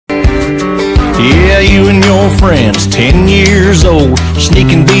old friends, 10 years old.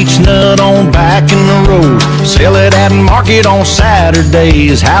 Sneaking beach nut on back in the road. Sell it at market on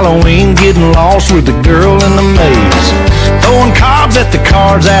Saturdays. Halloween getting lost with the girl in the maze. Throwing cobs at the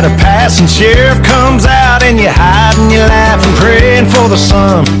cards at a passing sheriff comes out, and you hide and you laugh and praying for the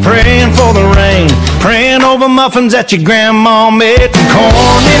sun, praying for the rain, praying over muffins that your grandma made. And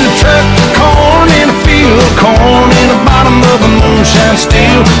corn in the truck, corn in the field, corn in the bottom of a moonshine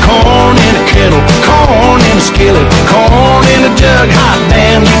still, corn in a kettle, corn in a skillet, corn in a jug, hot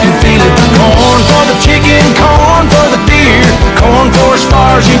damn you can feel it. Corn for the chicken, corn for the deer, corn for as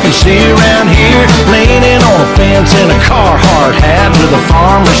far as you can see around here. Leaning on a fence in a Carhartt hat with a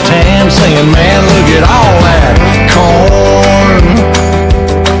farmer's tan, saying, man, look at all that corn.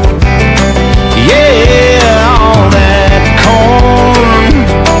 Yeah, all that corn.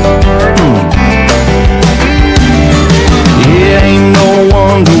 Yeah, ain't no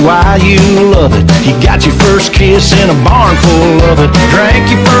wonder why you love it. You got your first kiss in a barn full of it. Drank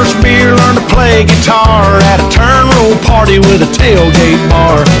your first beer, learned to play guitar at a turn roll party with a tailgate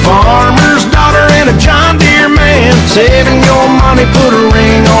bar. Farmer's daughter and a John Deere man, saving your money, put a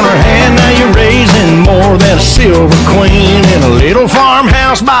ring on her hand. Now you're raising more than a silver queen in a little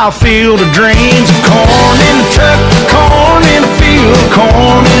farmhouse by a field of dreams. Corn in the truck, corn in the field,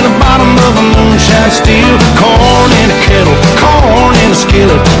 corn in the bottom of a moonshine still, corn in a kettle, corn in a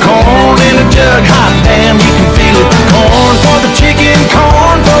skillet, corn in a jug, hot damn you can feel it. Corn for the chicken,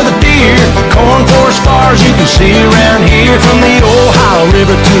 corn for the deer, corn for as far as you can see around here. From the Ohio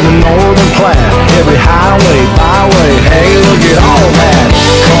River to the Northern Platte, every highway, byway, hey, look at all that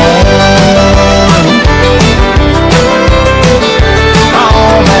corn.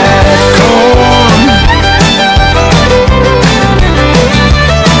 All that corn.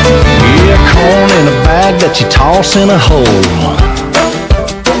 Yeah, corn in a bag that you toss in a hole.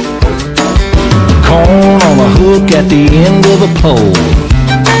 Corn on a hook at the end of a pole.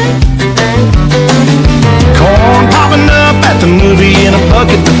 Corn popping up at the movie in a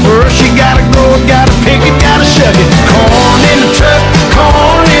bucket. The first you gotta grow it, gotta pick it, gotta shuck it. Corn in the truck,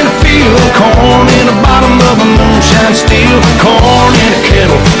 corn in the field, corn in the bottom of a moonshine still, corn in a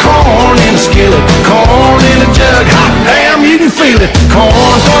kettle, corn in a skillet, corn in a jug, hot damn you can feel it.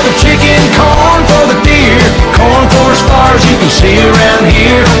 Corn for the chicken, corn for the deer, corn for as far as you can see around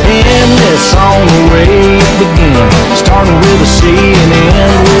here. In this song the way it begins, starting with a C and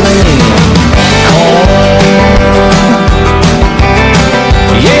end with an N.